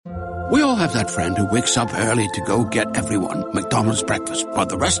We all have that friend who wakes up early to go get everyone McDonald's breakfast, while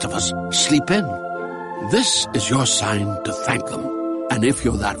the rest of us sleep in. This is your sign to thank them. And if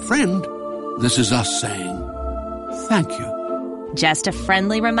you're that friend, this is us saying thank you. Just a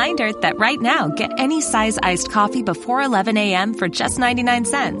friendly reminder that right now, get any size iced coffee before 11 a.m. for just 99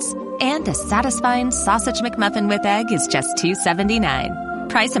 cents. And a satisfying sausage McMuffin with egg is just $2.79.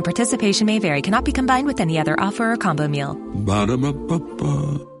 Price and participation may vary. Cannot be combined with any other offer or combo meal.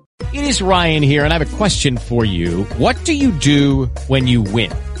 Ba-da-ba-ba-ba. It is Ryan here, and I have a question for you. What do you do when you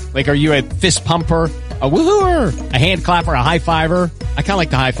win? Like, are you a fist pumper, a woohooer, a hand clapper, a high fiver? I kind of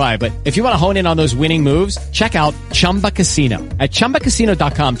like the high five, but if you want to hone in on those winning moves, check out Chumba Casino. At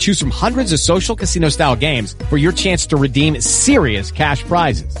ChumbaCasino.com, choose from hundreds of social casino-style games for your chance to redeem serious cash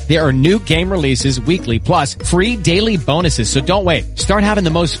prizes. There are new game releases weekly, plus free daily bonuses. So don't wait. Start having the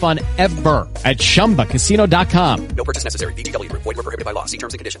most fun ever at ChumbaCasino.com. No purchase necessary. VGW. Void where prohibited by law. See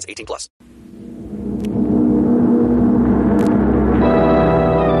terms and conditions. 18+.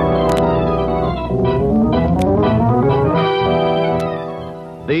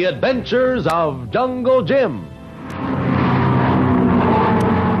 The Adventures of Jungle Jim.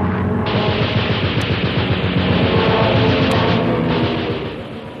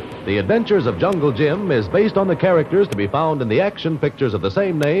 The Adventures of Jungle Jim is based on the characters to be found in the action pictures of the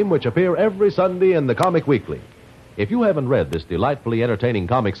same name, which appear every Sunday in the Comic Weekly. If you haven't read this delightfully entertaining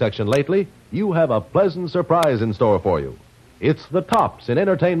comic section lately, you have a pleasant surprise in store for you. It's the tops in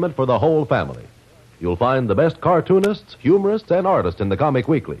entertainment for the whole family. You'll find the best cartoonists, humorists, and artists in the Comic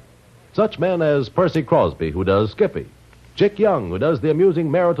Weekly. Such men as Percy Crosby, who does Skippy, Chick Young, who does the amusing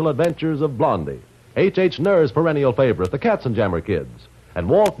marital adventures of Blondie, H.H. Nerr's perennial favorite, the Katzenjammer Kids, and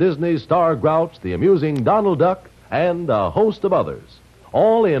Walt Disney's Star Grouch, the amusing Donald Duck, and a host of others.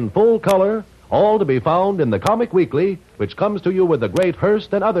 All in full color, all to be found in the Comic Weekly, which comes to you with the great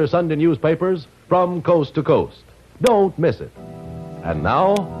Hearst and other Sunday newspapers from coast to coast. Don't miss it. And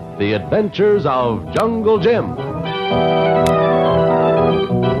now, The Adventures of Jungle Jim.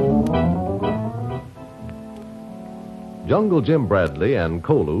 Jungle Jim Bradley and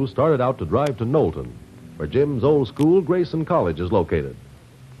Kolu started out to drive to Knowlton, where Jim's old school, Grayson College, is located.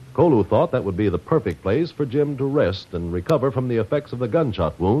 Kolu thought that would be the perfect place for Jim to rest and recover from the effects of the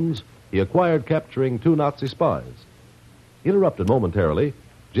gunshot wounds he acquired capturing 2 Nazi spies. Interrupted momentarily,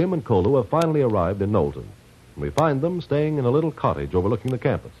 Jim and Kolu have finally arrived in Knowlton. We find them staying in a little cottage overlooking the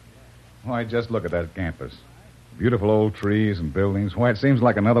campus. Why, just look at that campus. Beautiful old trees and buildings. Why, it seems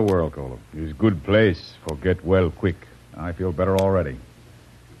like another world, Kolu. It's a good place. Forget well quick. I feel better already.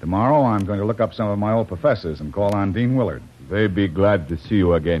 Tomorrow, I'm going to look up some of my old professors and call on Dean Willard. They'd be glad to see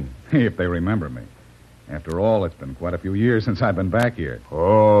you again. If they remember me. After all, it's been quite a few years since I've been back here.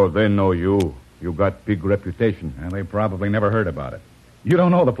 Oh, they know you. You got big reputation. And they probably never heard about it. You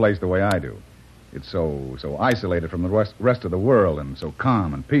don't know the place the way I do. It's so isolated from the rest of the world and so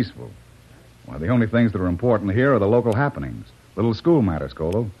calm and peaceful. Why, the only things that are important here are the local happenings. Little school matters,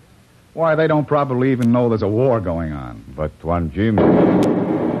 Kolu. Why, they don't probably even know there's a war going on. But, Tuan Jim...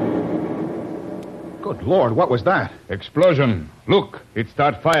 Good Lord, what was that? Explosion. Look, it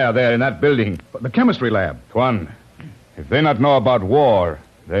start fire there in that building. The chemistry lab. Tuan, if they not know about war,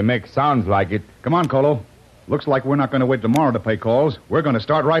 they make sounds like it. Come on, Kolu. Looks like we're not going to wait tomorrow to pay calls. We're going to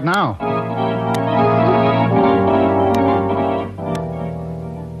start right now.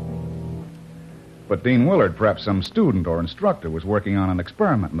 But Dean Willard, perhaps some student or instructor, was working on an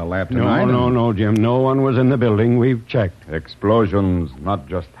experiment in the lab tonight. No, Jim. No one was in the building. We've checked. Explosions not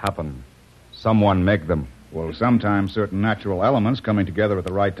just happen. Someone make them. Well, sometimes certain natural elements coming together at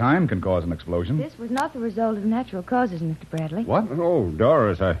the right time can cause an explosion. This was not the result of natural causes, Mr. Bradley. What? Oh,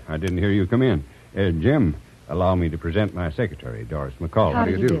 Doris, I didn't hear you come in. Jim, allow me to present my secretary, Doris McCauley. How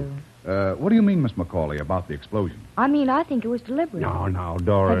do you do? What do you mean, Miss McCauley, about the explosion? I mean, I think it was deliberate. No,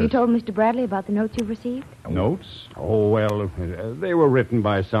 Doris. Have you told Mr. Bradley about the notes you've received? Notes? Oh, well, they were written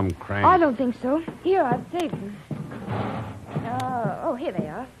by some crank. I don't think so. Here, I've saved them. Here they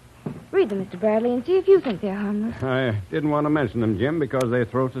are. Read them, Mr. Bradley, and see if you think they're harmless. I didn't want to mention them, Jim, because they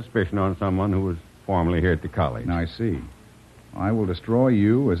throw suspicion on someone who was formerly here at the college. I see. I will destroy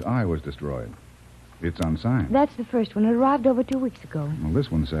you as I was destroyed. It's unsigned. That's the first one. It arrived over 2 weeks ago. Well, this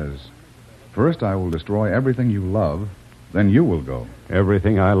one says, first I will destroy everything you love, then you will go.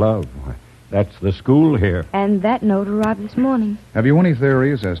 Everything I love. That's the school here. And that note arrived this morning. Have you any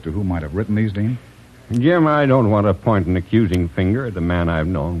theories as to who might have written these, Dean? Jim, I don't want to point an accusing finger at the man I've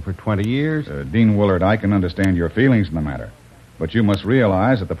known for 20 years. Dean Willard, I can understand your feelings in the matter. But you must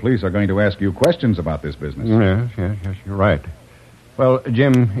realize that the police are going to ask you questions about this business. Yes, you're right. Well,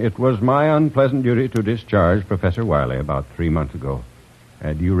 Jim, it was my unpleasant duty to discharge Professor Wiley about 3 months ago.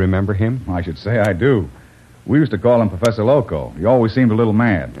 Do you remember him? I should say I do. We used to call him Professor Loco. He always seemed a little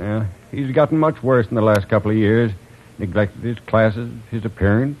mad. Yeah, he's gotten much worse in the last couple of years. Neglected his classes, his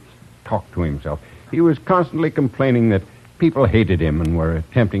appearance, talked to himself. He was constantly complaining that people hated him and were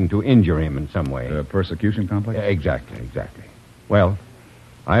attempting to injure him in some way. Persecution complex? Exactly. Well,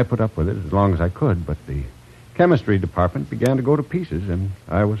 I put up with it as long as I could, but the chemistry department began to go to pieces, and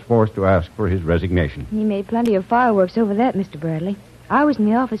I was forced to ask for his resignation. He made plenty of fireworks over that, Mr. Bradley. I was in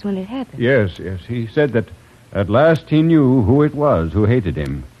the office when it happened. Yes. He said that at last he knew who it was who hated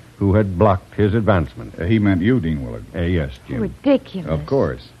him, who had blocked his advancement. He meant you, Dean Willard. Yes, Jim. Ridiculous. Of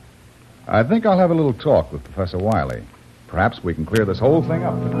course. I think I'll have a little talk with Professor Wiley. Perhaps we can clear this whole thing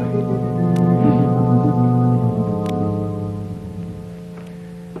up tonight.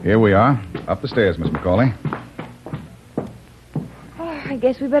 Here we are. Up the stairs, Miss McCauley. Oh, I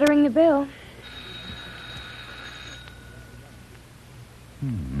guess we better ring the bell.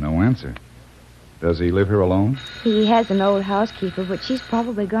 No answer. Does he live here alone? He has an old housekeeper, but she's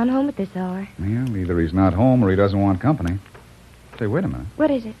probably gone home at this hour. Well, either he's not home or he doesn't want company. Say, wait a minute. What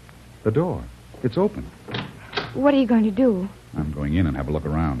is it? The door. It's open. What are you going to do? I'm going in and have a look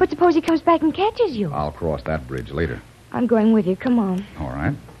around. But suppose he comes back and catches you. I'll cross that bridge later. I'm going with you. Come on. All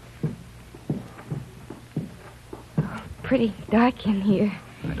right. Pretty dark in here.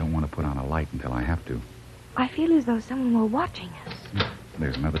 I don't want to put on a light until I have to. I feel as though someone were watching us.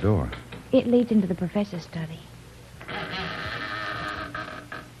 There's another door. It leads into the professor's study.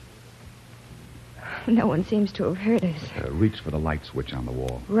 No one seems to have heard us. Reach for the light switch on the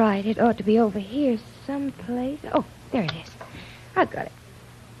wall. Right, it ought to be over here someplace. Oh, there it is. I've got it.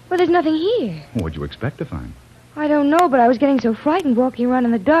 Well, there's nothing here. What'd you expect to find? I don't know, but I was getting so frightened walking around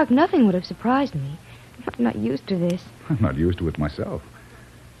in the dark, nothing would have surprised me. I'm not used to this. I'm not used to it myself.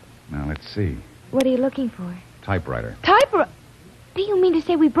 Now, let's see. What are you looking for? Typewriter. Typewriter? Do you mean to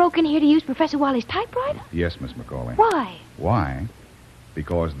say we broke in here to use Professor Wiley's typewriter? Yes, Miss McCauley. Why? Why?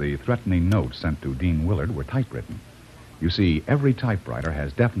 Because the threatening notes sent to Dean Willard were typewritten. You see, every typewriter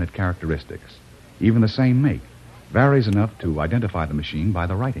has definite characteristics. Even the same make. Varies enough to identify the machine by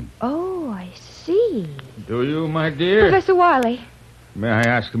the writing. Oh, I see. Do you, my dear? Professor Wiley. May I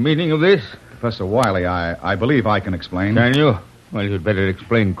ask the meaning of this? Professor Wiley, I believe I can explain. Can you? Well, you'd better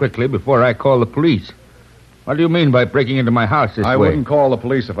explain quickly before I call the police. What do you mean by breaking into my house this way? I wouldn't call the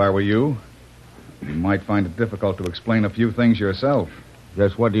police if I were you. You might find it difficult to explain a few things yourself.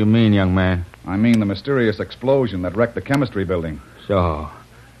 Just what do you mean, young man? I mean the mysterious explosion that wrecked the chemistry building. So,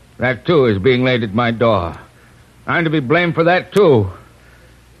 that, too, is being laid at my door. I'm to be blamed for that, too.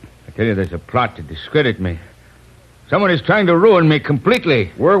 I tell you, there's a plot to discredit me. Someone is trying to ruin me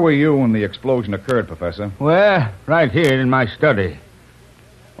completely. Where were you when the explosion occurred, Professor? Well, right here in my study.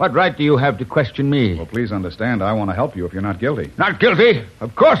 What right do you have to question me? Well, please understand, I want to help you if you're not guilty. Not guilty?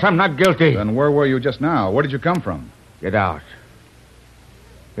 Of course I'm not guilty. Then where were you just now? Where did you come from? Get out.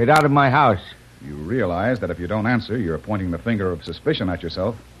 Get out of my house. You realize that if you don't answer, you're pointing the finger of suspicion at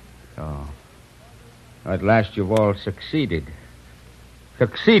yourself. Oh. At last you've all succeeded.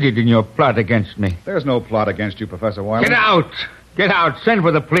 Succeeded in your plot against me. There's no plot against you, Professor Wiley. Get out! Get out! Send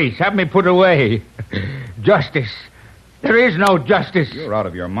for the police. Have me put away. Justice. There is no justice. You're out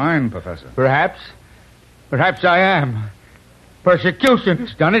of your mind, Professor. Perhaps. Perhaps I am. Persecution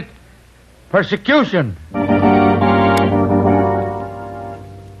has done it. Persecution.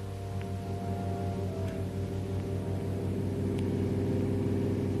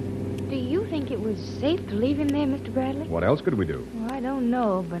 Do you think it was safe to leave him there, Mr. Bradley? What else could we do? Well, I don't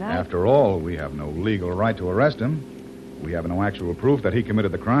know, but After all, we have no legal right to arrest him. We have no actual proof that he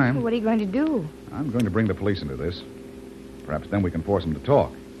committed the crime. What are you going to do? I'm going to bring the police into this. Perhaps then we can force him to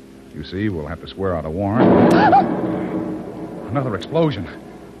talk. You see, we'll have to swear out a warrant. Another explosion.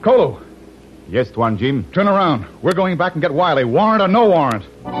 Kolo! Yes, Tuan Jim. Turn around. We're going back and get Wiley. Warrant or no warrant?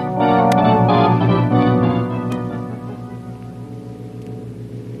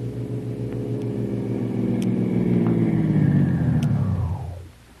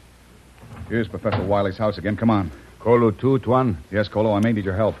 Here's Professor Wiley's house again. Come on. Kolo 2, Tuan. Yes, Kolo, I may need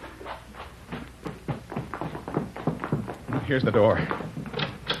your help. Here's the door.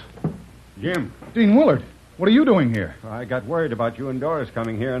 Jim. Dean Willard, what are you doing here? I got worried about you and Doris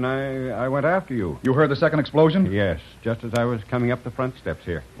coming here, and I went after you. You heard the second explosion? Yes, just as I was coming up the front steps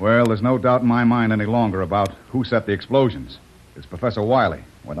here. Well, there's no doubt in my mind any longer about who set the explosions. It's Professor Wiley.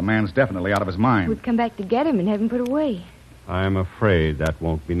 Well, the man's definitely out of his mind. We'd come back to get him and have him put away. I'm afraid that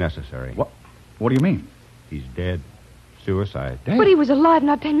won't be necessary. What? What do you mean? He's dead. Suicide. Dead? But he was alive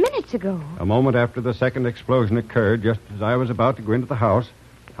not 10 minutes ago. A moment after the second explosion occurred, just as I was about to go into the house,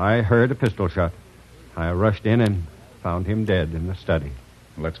 I heard a pistol shot. I rushed in and found him dead in the study.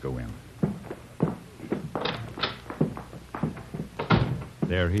 Let's go in.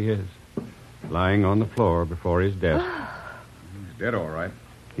 There he is, lying on the floor before his desk. He's dead, all right.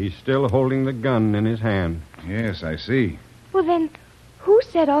 He's still holding the gun in his hand. Yes, I see. Well, then, who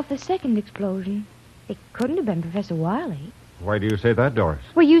set off the second explosion? It couldn't have been Professor Wiley. Why do you say that, Doris?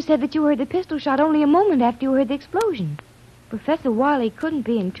 Well, you said that you heard the pistol shot only a moment after you heard the explosion. Professor Wiley couldn't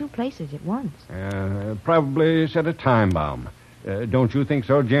be in two places at once. Probably set a time bomb. Don't you think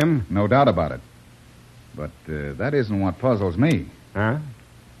so, Jim? No doubt about it. But that isn't what puzzles me. Huh?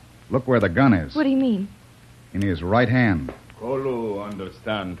 Look where the gun is. What do you mean? In his right hand. Kolu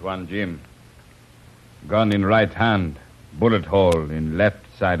understand, Tuan Jim. Gun in right hand, bullet hole in left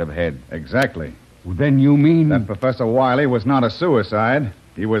side of head. Exactly. Well, then you mean... That Professor Wiley was not a suicide.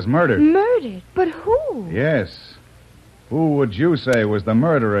 He was murdered. Murdered? But who? Yes. Who would you say was the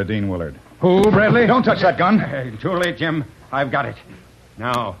murderer, Dean Willard? Who, Bradley? Don't touch that gun. Too late, Jim. I've got it.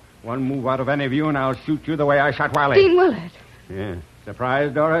 Now, one move out of any of you, and I'll shoot you the way I shot Wiley. Dean Willard. Yeah.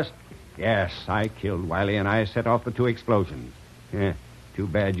 Surprised, Doris? Yes, I killed Wiley, and I set off the two explosions. Yeah. Too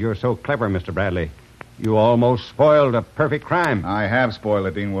bad you're so clever, Mr. Bradley. You almost spoiled a perfect crime. I have spoiled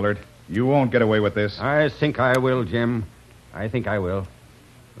it, Dean Willard. You won't get away with this. I think I will, Jim. I think I will.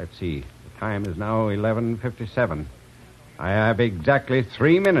 Let's see. The time is now 11:57. I have exactly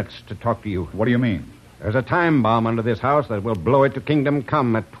 3 minutes to talk to you. What do you mean? There's a time bomb under this house that will blow it to Kingdom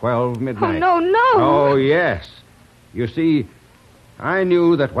Come at 12 midnight. Oh, no. Oh, yes. You see, I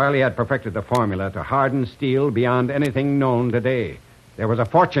knew that Wiley had perfected the formula to harden steel beyond anything known today. There was a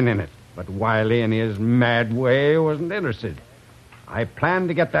fortune in it, but Wiley, in his mad way, wasn't interested. I planned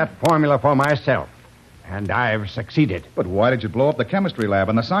to get that formula for myself, and I've succeeded. But why did you blow up the chemistry lab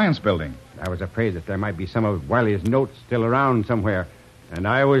and the science building? I was afraid that there might be some of Wiley's notes still around somewhere, and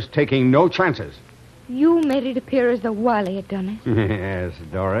I was taking no chances. You made it appear as though Wiley had done it. Yes,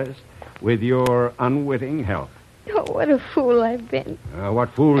 Doris, with your unwitting help. Oh, what a fool I've been.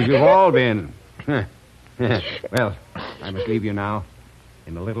 What fools you've all been. Well, I must leave you now.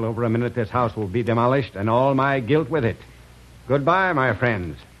 In a little over a minute, this house will be demolished, and all my guilt with it. Goodbye, my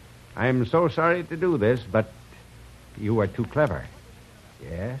friends. I'm so sorry to do this, but you are too clever.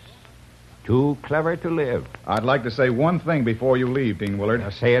 Yes, too clever to live. I'd like to say one thing before you leave, Dean Willard.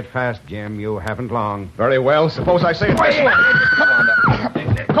 Now, say it fast, Jim. You haven't long. Very well. Suppose I say it this way. Come on.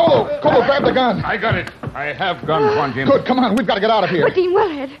 Cole, grab the gun. I got it. I have gun, Tuan Jim. Good, come on. We've got to get out of here. But Dean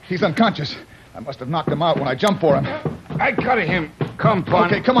Willard. He's unconscious. I must have knocked him out when I jumped for him. I got him. Come, Tuan.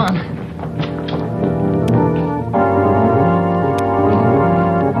 Okay, come on.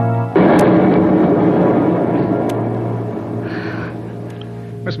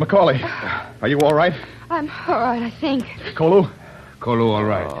 Miss Macaulay, are you all right? I'm all right, I think. Kolu, all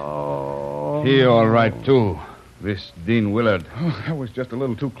right. Oh. He all right, too. This Dean Willard. Oh, that was just a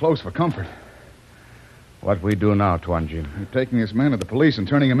little too close for comfort. What we do now, Tuan Jim? You're taking this man to the police and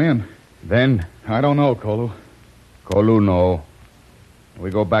turning him in. Then? I don't know, Kolu. Kolu, no.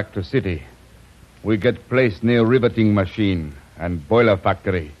 We go back to city. We get place near riveting machine and boiler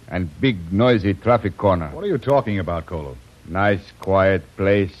factory and big noisy traffic corner. What are you talking about, Kolu? Nice, quiet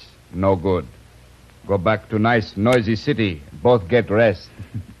place, no good. Go back to nice, noisy city. Both get rest.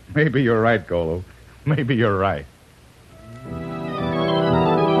 Maybe you're right, Kolu. Maybe you're right.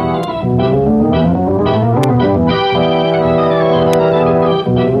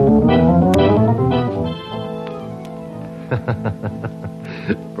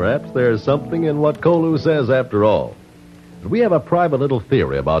 Perhaps there's something in what Kolu says after all. We have a private little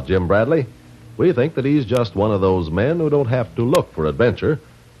theory about Jim Bradley. We think that he's just one of those men who don't have to look for adventure,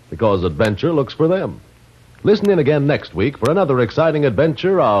 because adventure looks for them. Listen in again next week for another exciting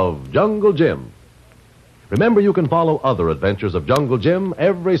adventure of Jungle Jim. Remember, you can follow other adventures of Jungle Jim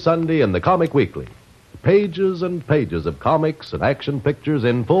every Sunday in the Comic Weekly. Pages and pages of comics and action pictures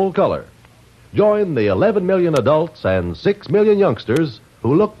in full color. Join the 11 million adults and 6 million youngsters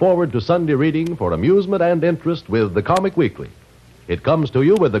who look forward to Sunday reading for amusement and interest with the Comic Weekly. It comes to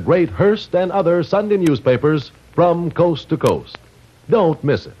you with the great Hearst and other Sunday newspapers from coast to coast. Don't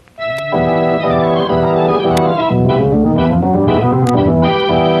miss it.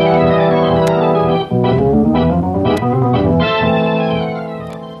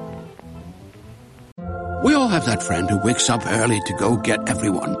 We all have that friend who wakes up early to go get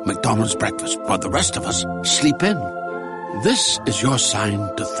everyone McDonald's breakfast, while the rest of us sleep in. This is your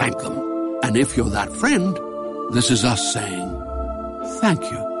sign to thank them. And if you're that friend, this is us saying thank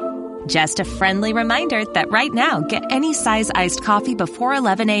you. Just a friendly reminder that right now, get any size iced coffee before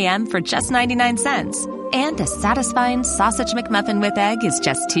 11 a.m. for just 99 cents. And a satisfying sausage McMuffin with egg is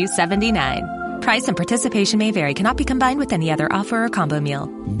just $2.79. Price and participation may vary. Cannot be combined with any other offer or combo meal.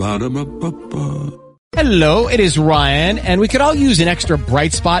 Ba-da-ba-ba-ba. Hello, it is Ryan, and we could all use an extra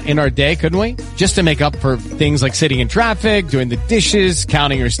bright spot in our day, couldn't we? Just to make up for things like sitting in traffic, doing the dishes,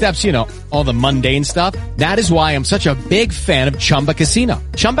 counting your steps, you know, all the mundane stuff. That is why I'm such a big fan of Chumba Casino.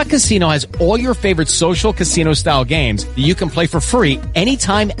 Chumba Casino has all your favorite social casino-style games that you can play for free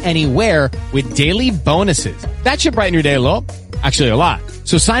anytime, anywhere with daily bonuses. That should brighten your day a little. Actually, a lot.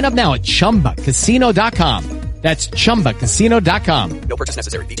 So sign up now at ChumbaCasino.com. That's ChumbaCasino.com. No purchase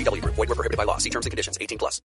necessary. VGW Group. Void where prohibited by law. See terms and conditions. 18+.